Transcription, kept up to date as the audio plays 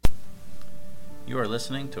You are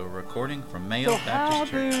listening to a recording from Mayo So Baptist how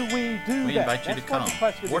Church. do we do We that? invite you to That's what come, the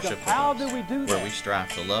question worship becomes. with How us, do we do where that? we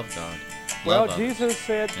strive to love God, Well, love Jesus others,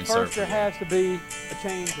 said and serve first there the Lord. has to be a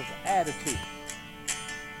change of attitude.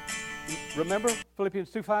 Remember Philippians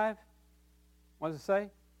 2:5? What does it say?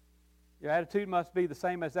 Your attitude must be the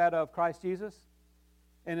same as that of Christ Jesus.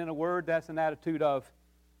 And in a word, that's an attitude of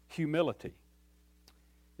humility.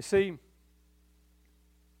 You see,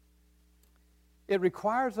 it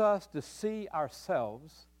requires us to see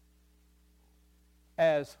ourselves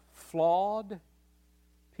as flawed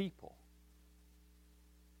people,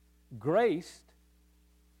 graced,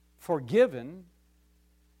 forgiven,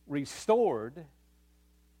 restored,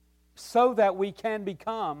 so that we can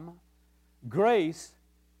become grace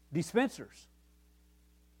dispensers.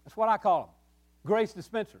 That's what I call them, grace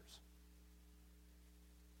dispensers.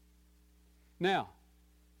 Now,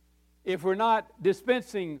 if we're not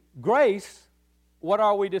dispensing grace, what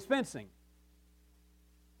are we dispensing?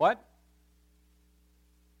 What?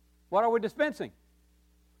 What are we dispensing?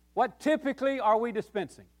 What typically are we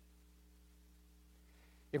dispensing?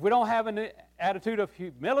 If we don't have an attitude of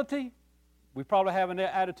humility, we probably have an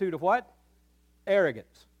attitude of what?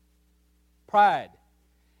 Arrogance. Pride.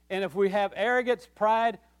 And if we have arrogance,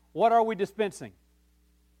 pride, what are we dispensing?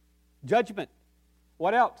 Judgment.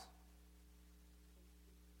 What else?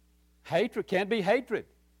 Hatred. Can be hatred.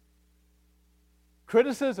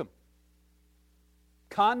 Criticism.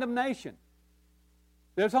 Condemnation.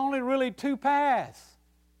 There's only really two paths.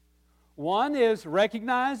 One is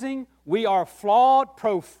recognizing we are flawed,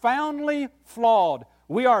 profoundly flawed.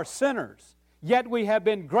 We are sinners, yet we have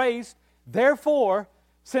been graced. Therefore,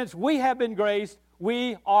 since we have been graced,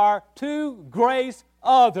 we are to grace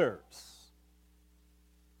others.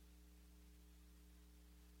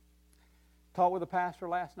 Talked with a pastor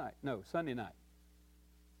last night. No, Sunday night.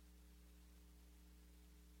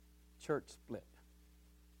 Church split.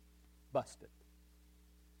 Busted.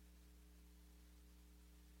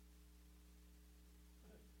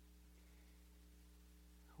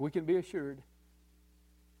 We can be assured,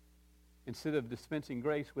 instead of dispensing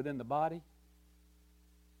grace within the body,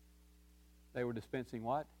 they were dispensing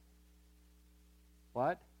what?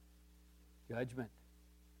 What? Judgment.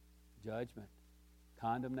 Judgment.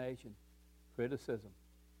 Condemnation. Criticism.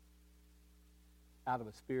 Out of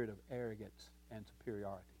a spirit of arrogance and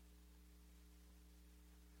superiority.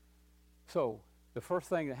 So, the first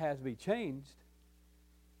thing that has to be changed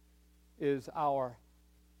is our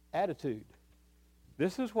attitude.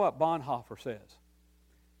 This is what Bonhoeffer says.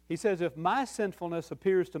 He says, if my sinfulness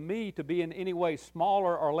appears to me to be in any way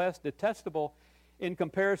smaller or less detestable in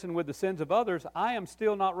comparison with the sins of others, I am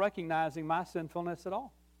still not recognizing my sinfulness at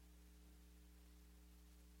all.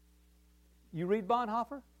 You read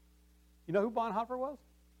Bonhoeffer? You know who Bonhoeffer was?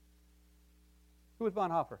 Who was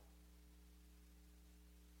Bonhoeffer?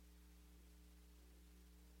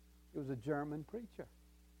 He was a German preacher.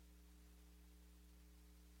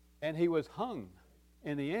 And he was hung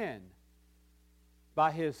in the end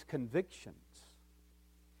by his convictions.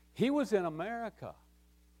 He was in America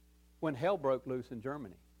when hell broke loose in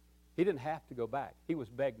Germany. He didn't have to go back. He was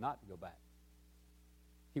begged not to go back.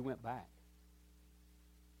 He went back.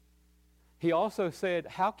 He also said,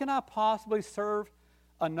 how can I possibly serve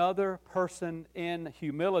another person in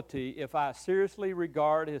humility if I seriously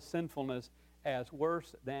regard his sinfulness as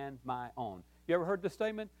worse than my own? You ever heard this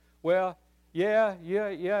statement? Well, yeah,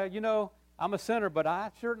 you know, I'm a sinner, but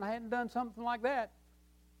I certainly hadn't done something like that.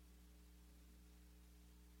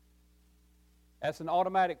 That's an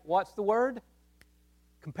automatic, what's the word?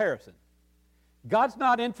 Comparison. God's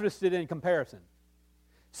not interested in comparison.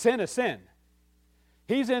 Sin is sin.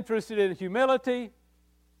 He's interested in humility,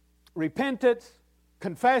 repentance,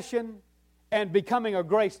 confession, and becoming a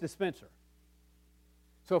grace dispenser.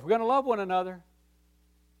 So if we're going to love one another,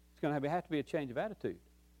 it's going to have to be a change of attitude.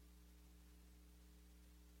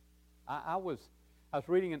 I was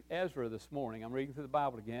reading in Ezra this morning. I'm reading through the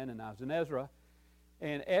Bible again, and I was in Ezra.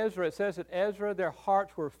 And Ezra, it says that Ezra, their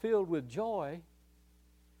hearts were filled with joy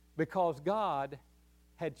because God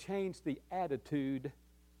had changed the attitude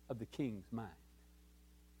of the king's mind,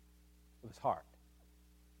 of his heart.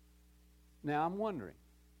 Now I'm wondering,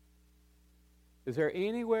 is there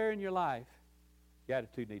anywhere in your life the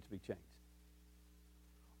attitude needs to be changed?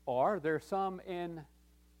 Or there are some in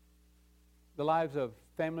the lives of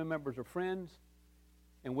family members or friends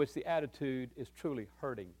in which the attitude is truly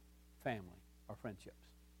hurting family or friendships.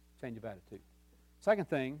 Change of attitude. Second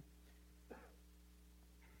thing,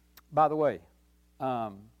 by the way,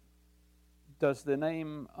 does the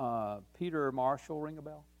name Peter Marshall ring a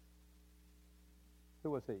bell?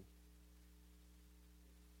 Who was he?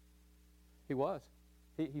 He was.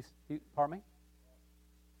 Pardon me?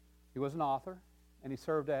 He was an author, and he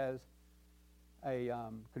served as a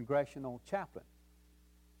congressional chaplain.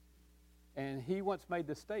 And he once made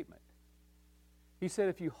this statement. He said,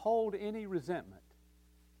 if you hold any resentment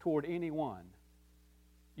toward anyone,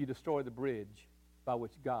 you destroy the bridge by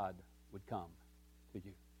which God would come to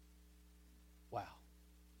you. Wow.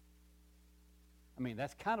 I mean,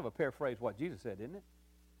 that's kind of a paraphrase of what Jesus said, isn't it?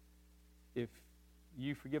 If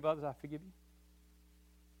you forgive others, I forgive you.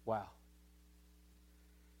 Wow.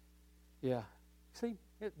 Yeah. See,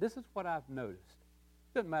 this is what I've noticed.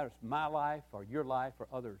 It doesn't matter if it's my life or your life or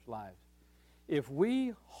others' lives. If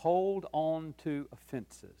we hold on to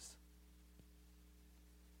offenses,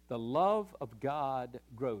 the love of God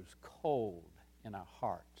grows cold in our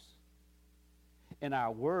hearts, and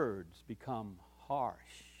our words become harsh,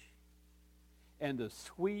 and the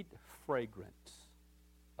sweet fragrance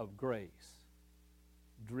of grace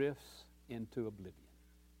drifts into oblivion.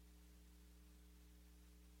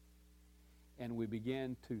 And we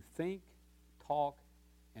begin to think, talk,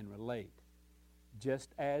 and relate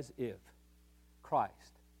just as if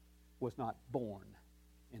Christ was not born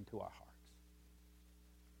into our hearts.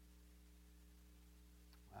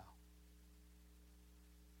 Wow.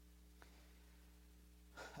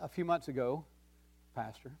 A few months ago,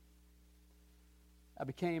 Pastor, I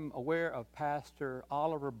became aware of Pastor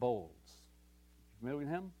Oliver Bowles. You familiar with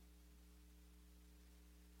him?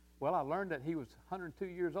 Well, I learned that he was 102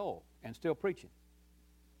 years old and still preaching.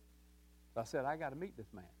 So I said, I got to meet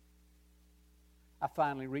this man. I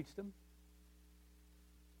finally reached him,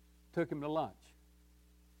 took him to lunch,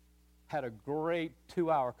 had a great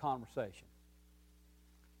 2-hour conversation.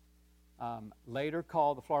 Later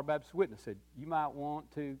called the Florida Baptist Witness, said, you might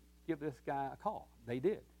want to give this guy a call. They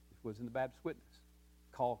did. It was in the Baptist Witness.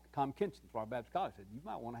 Called Tom Kinchin, Florida Baptist College, said, you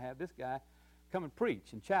might want to have this guy come and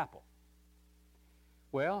preach in chapel.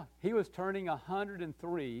 Well, he was turning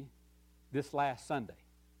 103 this last Sunday.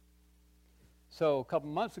 So a couple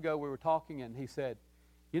months ago we were talking, and he said,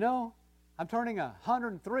 you know, I'm turning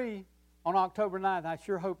 103 on October 9th. I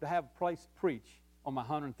sure hope to have a place to preach on my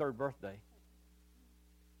 103rd birthday.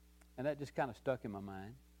 And that just kind of stuck in my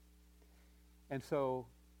mind. And so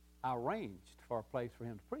I arranged for a place for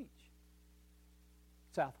him to preach.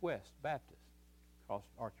 Southwest Baptist, across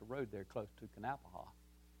Archer Road there, close to Kanapaha.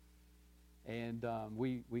 And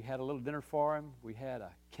we had a little dinner for him. We had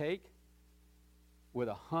a cake with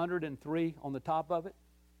 103 on the top of it,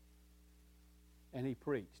 and he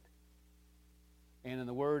preached. And in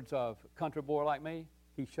the words of a country boy like me,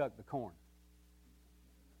 he shucked the corn.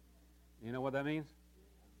 You know what that means?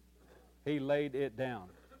 He laid it down.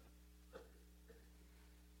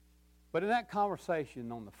 But in that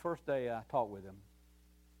conversation on the first day I talked with him,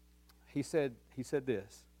 he said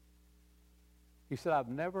this. He said, I've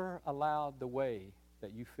never allowed the way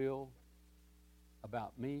that you feel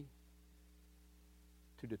about me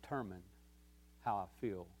to determine how I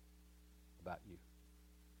feel about you.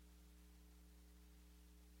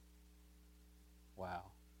 Wow.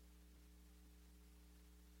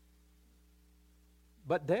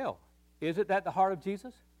 But Dale, isn't that the heart of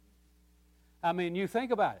Jesus? I mean, you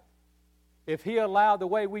think about it. If he allowed the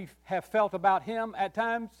way we have felt about him at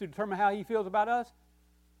times to determine how he feels about us,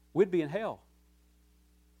 we'd be in hell.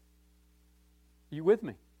 Are you with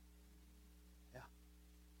me? Yeah.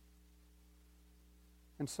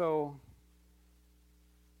 And so,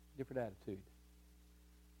 different attitude.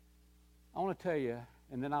 I want to tell you,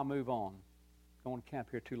 and then I'll move on. I don't want to camp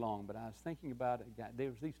here too long, but I was thinking about it. There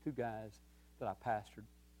was these two guys that I pastored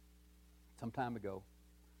some time ago,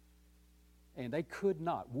 and they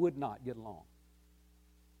would not get along.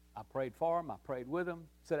 I prayed for them. I prayed with them,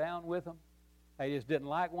 sat down with them. They just didn't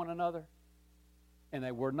like one another, and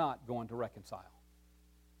they were not going to reconcile.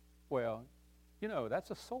 Well, you know,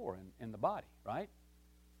 that's a sore in the body, right?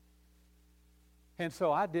 And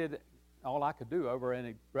so I did all I could do over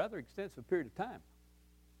a rather extensive period of time.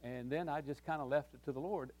 And then I just kind of left it to the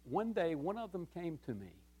Lord. One day, one of them came to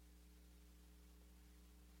me.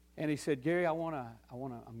 And he said, Gary, I'm going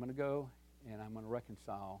to go and I'm going to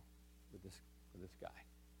reconcile with this guy.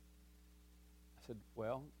 I said,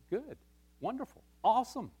 well, good, wonderful,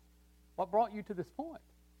 awesome. What brought you to this point?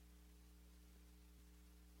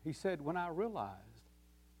 He said, when I realized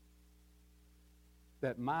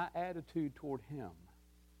that my attitude toward him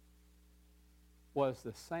was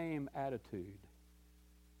the same attitude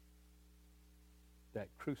that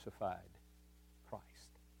crucified Christ.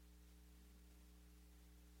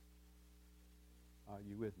 Are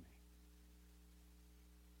you with me?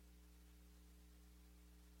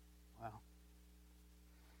 Wow.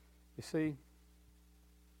 You see,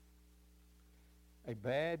 a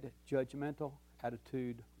bad, judgmental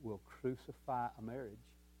attitude will crucify a marriage.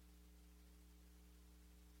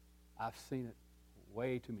 I've seen it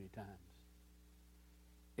way too many times.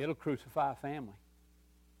 It'll crucify a family.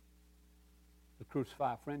 It'll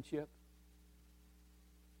crucify a friendship.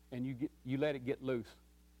 And you let it get loose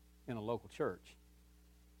in a local church,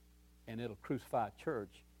 and it'll crucify a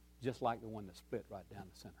church just like the one that split right down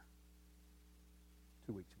the center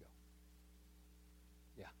 2 weeks ago.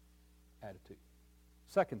 Yeah, attitude.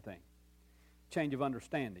 Second thing, change of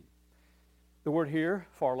understanding. The word here,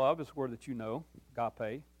 for love, is a word that you know,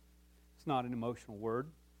 agape. It's not an emotional word.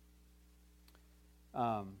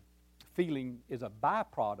 Feeling is a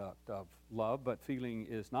byproduct of love, but feeling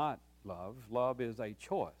is not love. Love is a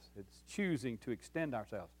choice. It's choosing to extend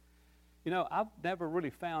ourselves. You know, I've never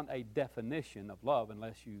really found a definition of love,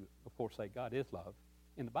 unless you, of course, say God is love,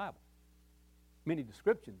 in the Bible. Many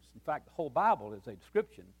descriptions. In fact, the whole Bible is a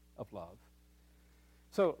description of love.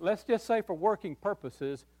 So let's just say for working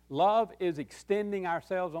purposes, love is extending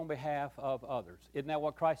ourselves on behalf of others. Isn't that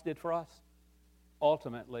what Christ did for us?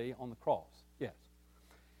 Ultimately on the cross, yes.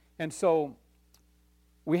 And so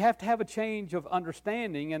we have to have a change of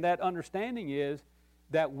understanding, and that understanding is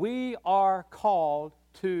that we are called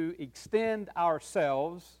to extend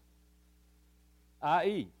ourselves,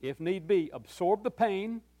 i.e., if need be, absorb the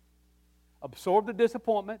pain, absorb the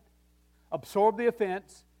disappointment, absorb the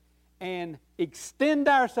offense, and extend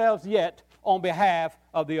ourselves yet on behalf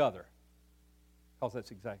of the other. Because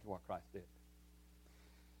that's exactly what Christ did.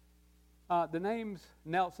 The names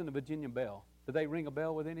Nelson and Virginia Bell, do they ring a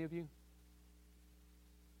bell with any of you?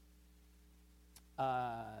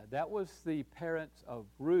 That was the parents of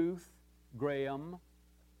Ruth Graham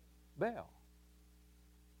Bell,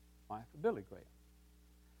 wife of Billy Graham.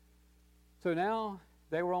 So now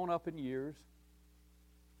they were on up in years.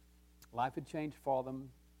 Life had changed for them.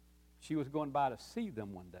 She was going by to see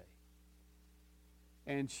them one day.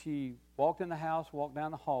 And she walked in the house, walked down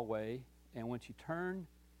the hallway, and when she turned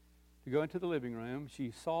to go into the living room, she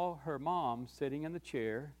saw her mom sitting in the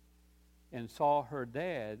chair and saw her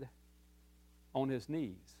dad on his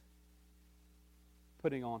knees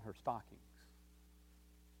putting on her stockings.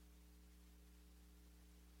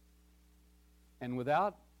 And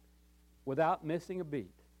without missing a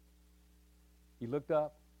beat, he looked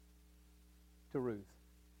up to Ruth.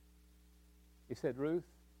 He said, "Ruth,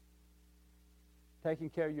 taking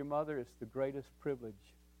care of your mother is the greatest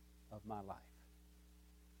privilege of my life."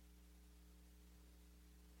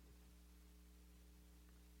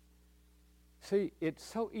 See, it's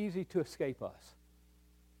so easy to escape us.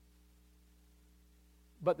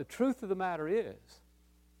 But the truth of the matter is,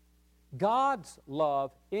 God's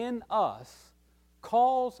love in us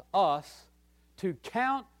calls us to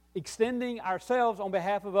count extending ourselves on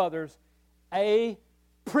behalf of others a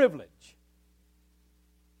privilege.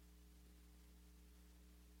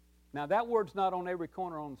 Now, that word's not on every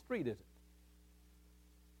corner on the street, is it?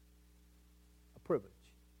 A privilege.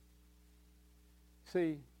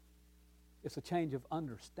 See, it's a change of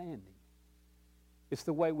understanding. It's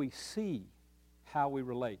the way we see how we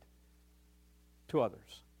relate to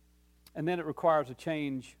others. And then it requires a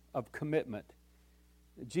change of commitment.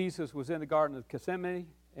 Jesus was in the Garden of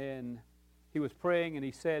Gethsemane, and he was praying, and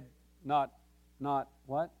he said, not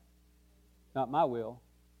what? Not my will,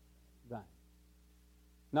 thine.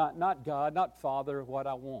 Not God, not Father, what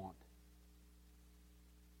I want,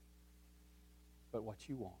 but what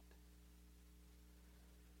you want.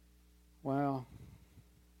 Well,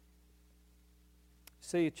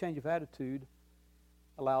 see, a change of attitude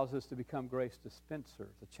allows us to become grace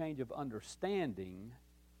dispensers. A change of understanding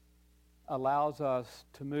allows us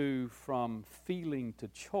to move from feeling to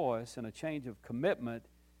choice, and a change of commitment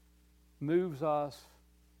moves us,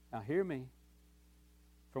 now hear me,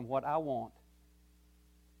 from what I want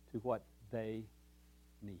to what they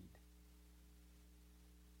need.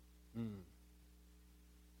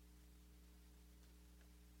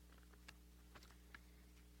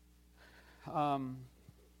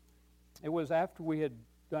 It was after we had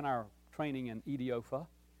done our training in Ethiopia,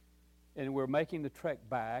 and we were making the trek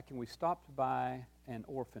back, and we stopped by an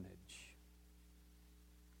orphanage.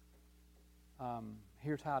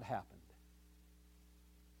 Here's how it happened.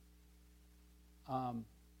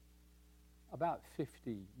 About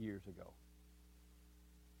 50 years ago,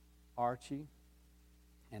 Archie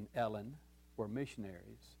and Ellen were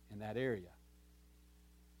missionaries in that area.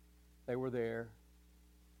 They were there,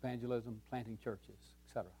 evangelism, planting churches,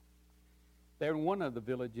 etc. They were in one of the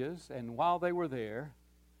villages, and while they were there,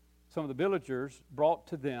 some of the villagers brought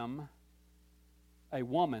to them a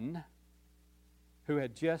woman who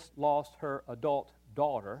had just lost her adult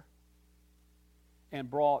daughter, and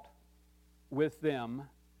brought with them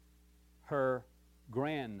her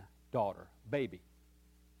granddaughter, baby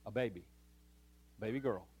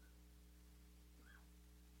girl.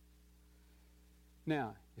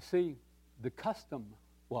 Now, you see, the custom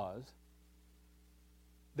was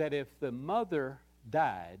that if the mother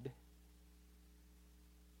died,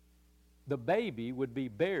 the baby would be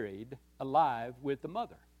buried alive with the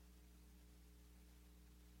mother.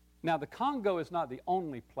 Now, the Congo is not the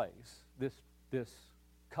only place this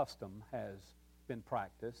custom has been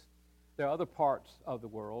practiced. There are other parts of the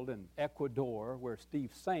world, in Ecuador, where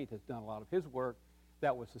Steve Saint has done a lot of his work,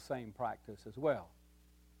 that was the same practice as well.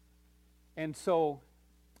 And so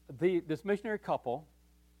this missionary couple,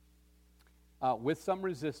 with some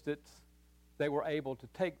resistance, they were able to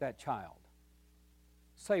take that child,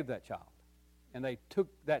 save that child, and they took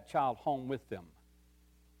that child home with them.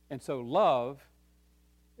 And so love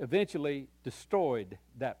eventually destroyed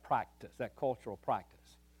that practice, that cultural practice.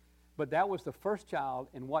 But that was the first child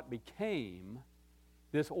in what became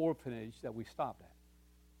this orphanage that we stopped at.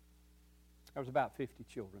 There was about 50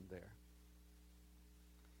 children there.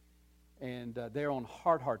 And they're on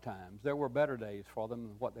hard times. There were better days for them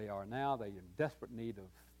than what they are now. They're in desperate need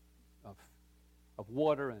of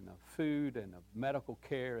water and of food and of medical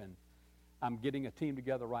care. And I'm getting a team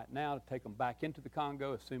together right now to take them back into the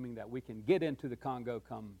Congo, assuming that we can get into the Congo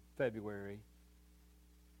come February.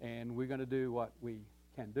 And we're going to do what we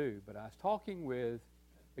can do. But I was talking with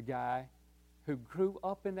a guy who grew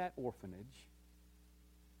up in that orphanage.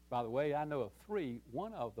 By the way, I know of 3.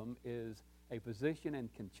 One of them is a physician in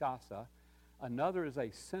Kinshasa. Another is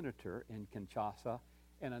a senator in Kinshasa.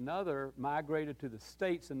 And another migrated to the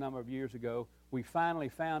States a number of years ago. We finally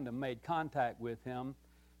found him, made contact with him,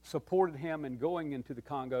 supported him in going into the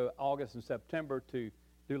Congo August and September to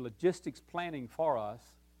do logistics planning for us.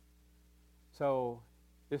 So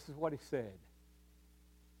this is what he said.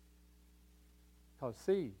 Because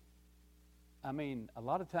see, I mean, a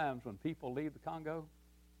lot of times when people leave the Congo,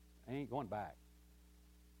 they ain't going back.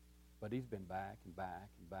 But he's been back and back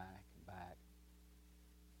and back and back.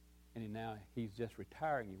 And now he's just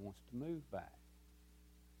retiring. He wants to move back.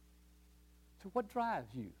 So what drives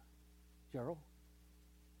you, Gerald?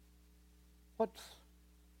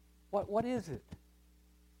 What is it?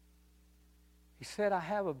 He said, I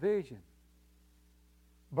have a vision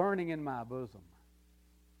burning in my bosom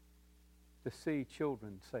to see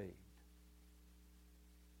children saved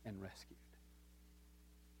and rescued.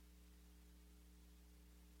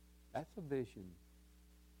 That's a vision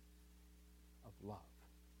of love.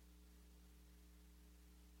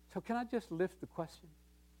 So can I just lift the question?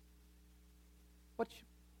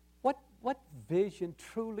 What vision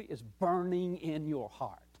truly is burning in your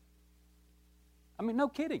heart? I mean, no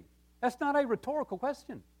kidding. That's not a rhetorical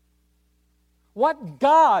question. What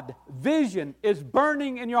God vision is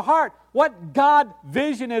burning in your heart? What God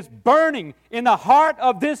vision is burning in the heart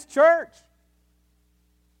of this church?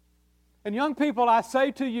 And young people, I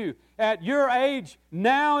say to you, at your age,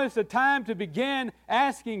 now is the time to begin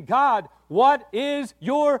asking God, what is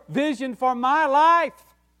your vision for my life?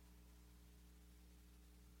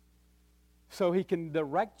 So He can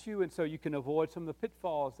direct you and so you can avoid some of the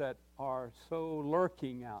pitfalls that are so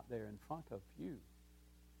lurking out there in front of you.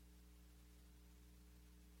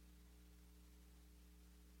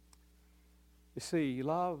 You see,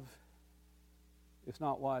 love is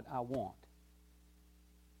not what I want.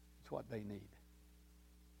 It's what they need.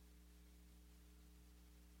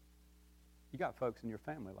 You got folks in your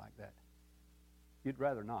family like that. You'd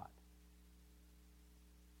rather not.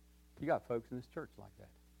 You got folks in this church like that.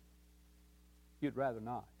 You'd rather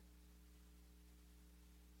not.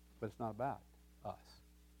 But it's not about us.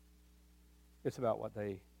 It's about what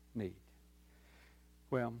they need.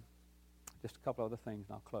 Well, just a couple other things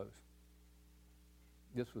and I'll close.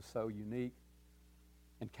 This was so unique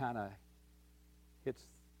and kind of hits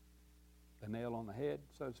the nail on the head,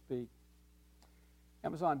 so to speak.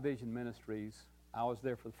 Amazon Vision Ministries, I was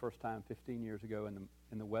there for the first time 15 years ago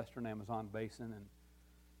in the western Amazon basin and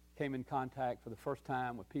came in contact for the first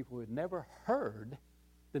time with people who had never heard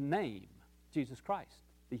the name Jesus Christ,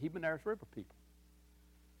 the Jimenez River people.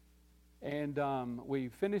 And we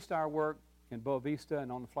finished our work in Boa Vista,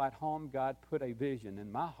 and on the flight home, God put a vision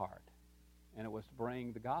in my heart, and it was to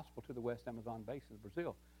bring the gospel to the West Amazon basin of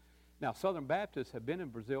Brazil. Now, Southern Baptists have been in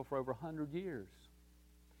Brazil for over 100 years.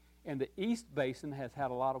 And the East Basin has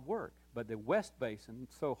had a lot of work, but the West Basin,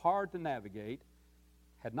 so hard to navigate,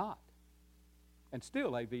 had not. And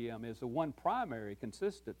still AVM is the one primary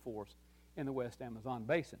consistent force in the West Amazon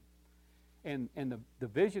Basin. And the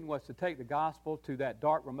vision was to take the gospel to that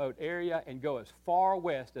dark, remote area and go as far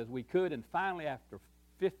west as we could. And finally, after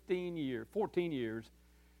 14 years,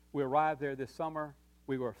 we arrived there this summer.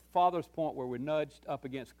 We were at Father's Point where we nudged up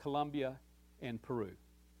against Colombia and Peru.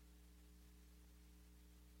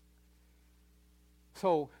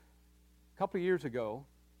 So couple of years ago,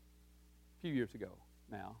 a few years ago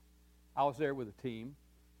now, I was there with a team,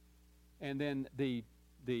 and then the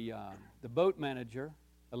boat manager,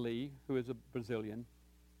 Ali, who is a Brazilian,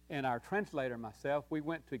 and our translator and myself, we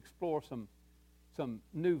went to explore some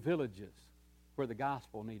new villages where the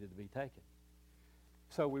gospel needed to be taken.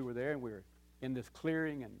 So we were there, and we were in this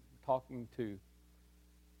clearing and talking to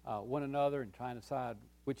one another and trying to decide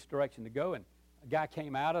which direction to go. And a guy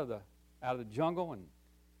came out of the jungle, and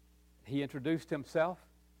he introduced himself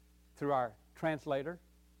through our translator.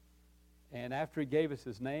 And after he gave us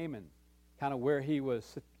his name and kind of where he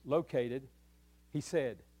was located, he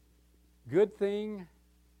said, "Good thing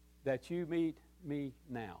that you meet me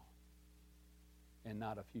now and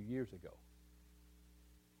not a few years ago,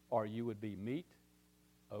 or you would be meat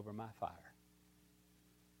over my fire."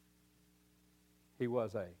 He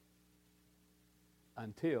was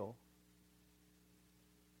until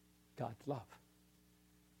God's love.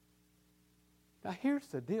 Now here's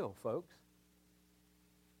the deal, folks.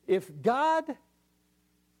 If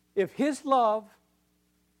His love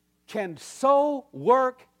can so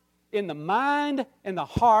work in the mind and the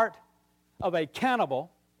heart of a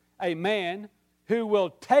cannibal, a man who will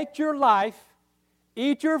take your life,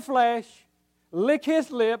 eat your flesh, lick his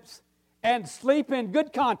lips, and sleep in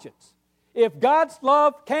good conscience. If God's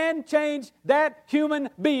love can change that human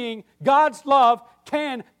being, God's love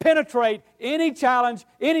can penetrate any challenge,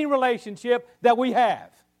 any relationship that we have,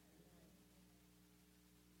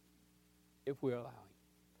 if we allow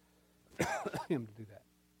Him to do that.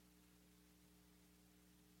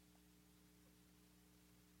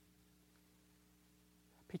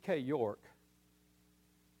 P.K. York,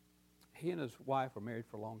 he and his wife were married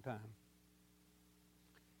for a long time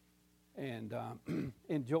and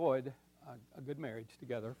enjoyed a good marriage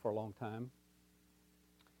together for a long time.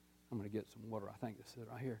 I'm going to get some water. I think this is it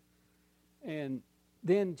right here. And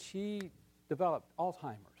then she developed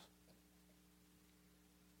Alzheimer's.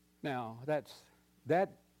 Now, that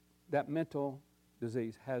mental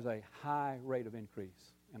disease has a high rate of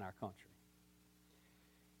increase in our country.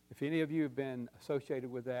 If any of you have been associated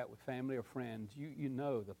with that, with family or friends, you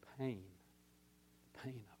know the pain of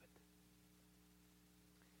it.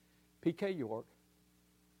 P.K. York,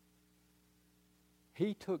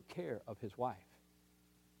 he took care of his wife.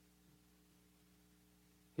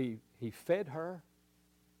 He fed her,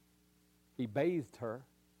 he bathed her,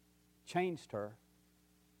 changed her,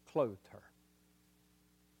 clothed her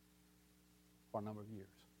for a number of years.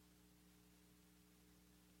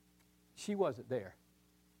 She wasn't there.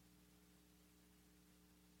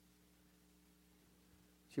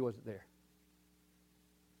 She wasn't there.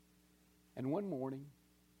 And one morning,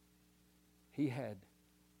 he had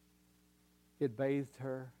bathed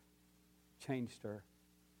her, changed her,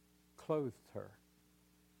 clothed her.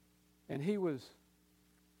 And he was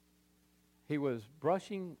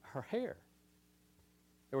brushing her hair.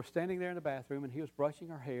 They were standing there in the bathroom, and he was brushing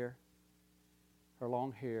her hair, her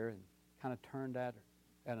long hair, and kind of turned at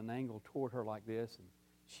an angle toward her like this, and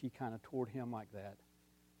she kind of toward him like that.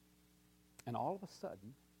 And all of a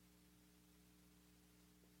sudden,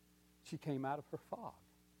 she came out of her fog.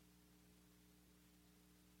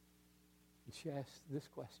 And she asked this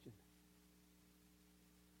question: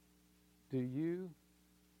 "Do you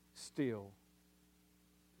still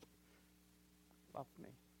love me?"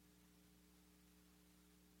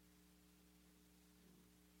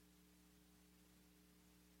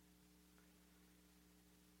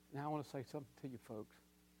 Now I want to say something to you folks.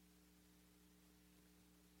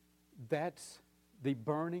 That's the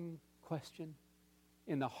burning question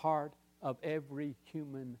in the heart of every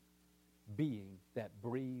human being that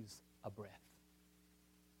breathes a breath.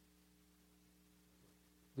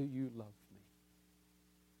 Do you love me?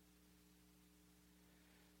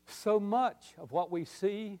 So much of what we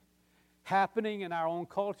see happening in our own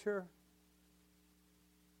culture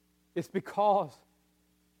is because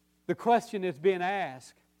the question is being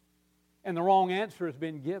asked and the wrong answer has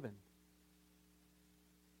been given.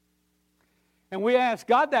 And we ask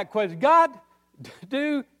God that question: God,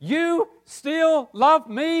 do you still love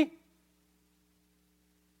me?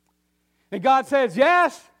 And God says,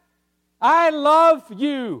 yes, I love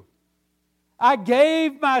you. I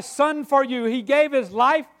gave my Son for you. He gave His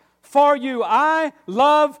life for you. I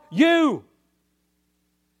love you.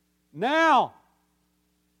 Now,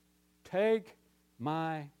 take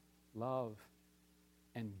my love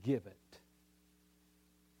and give it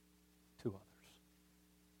to others.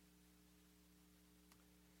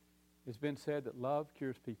 It's been said that love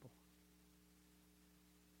cures people,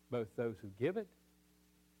 both those who give it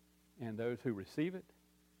and those who receive it.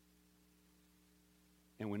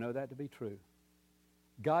 And we know that to be true.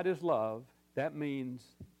 God is love. That means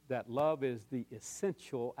that love is the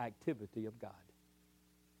essential activity of God.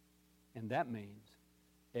 And that means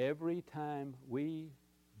every time we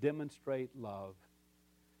demonstrate love,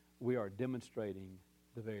 we are demonstrating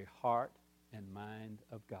the very heart and mind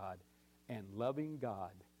of God, and loving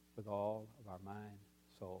God with all of our mind,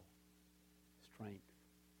 soul, strength,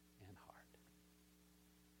 and heart.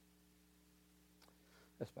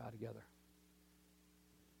 Let's bow together.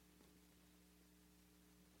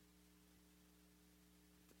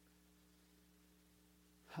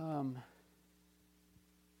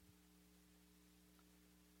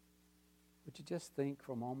 Would you just think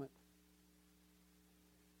for a moment?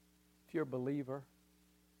 If you're a believer,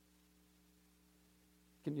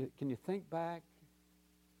 can you think back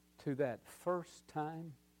to that first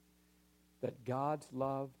time that God's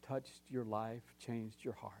love touched your life, changed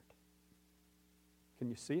your heart? Can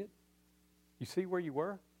you see it? You see where you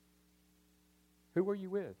were? Who were you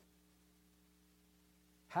with?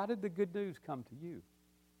 How did the good news come to you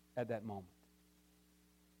at that moment?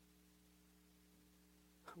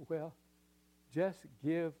 Well, just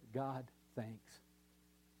give God thanks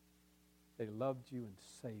that He loved you and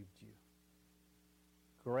saved you,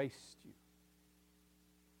 graced you.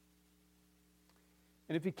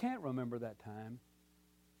 And if you can't remember that time,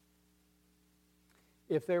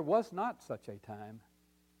 if there was not such a time,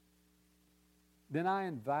 then I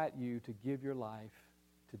invite you to give your life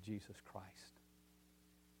to Jesus Christ.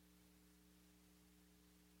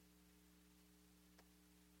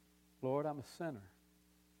 Lord, I'm a sinner.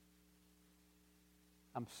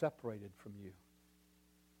 I'm separated from you.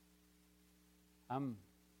 I'm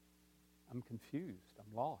confused.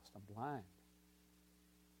 I'm lost. I'm blind.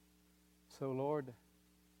 So, Lord,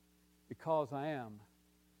 because I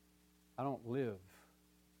don't live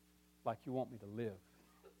like you want me to live.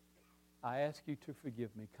 I ask you to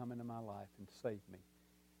forgive me, come into my life, and save me.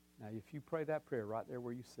 Now, if you pray that prayer right there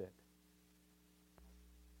where you sit,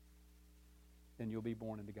 then you'll be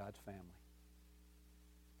born into God's family,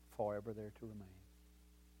 forever there to remain.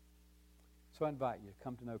 So I invite you to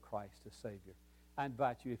come to know Christ as Savior. I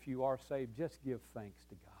invite you, if you are saved, just give thanks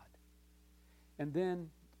to God. And then,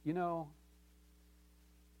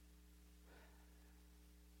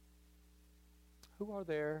 who are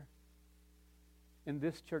there in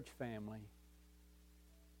this church family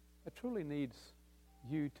that truly needs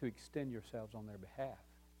you to extend yourselves on their behalf?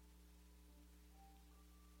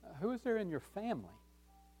 Who is there in your family?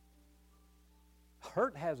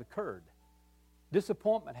 Hurt has occurred.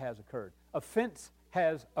 Disappointment has occurred. Offense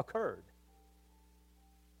has occurred.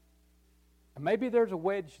 And maybe there's a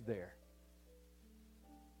wedge there.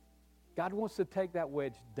 God wants to take that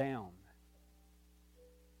wedge down.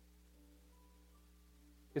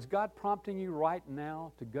 Is God prompting you right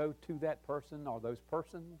now to go to that person or those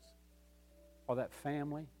persons or that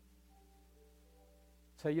family?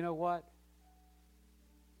 Say, you know what?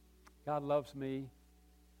 God loves me.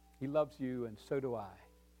 He loves you, and so do I.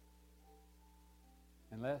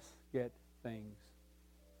 And let's get things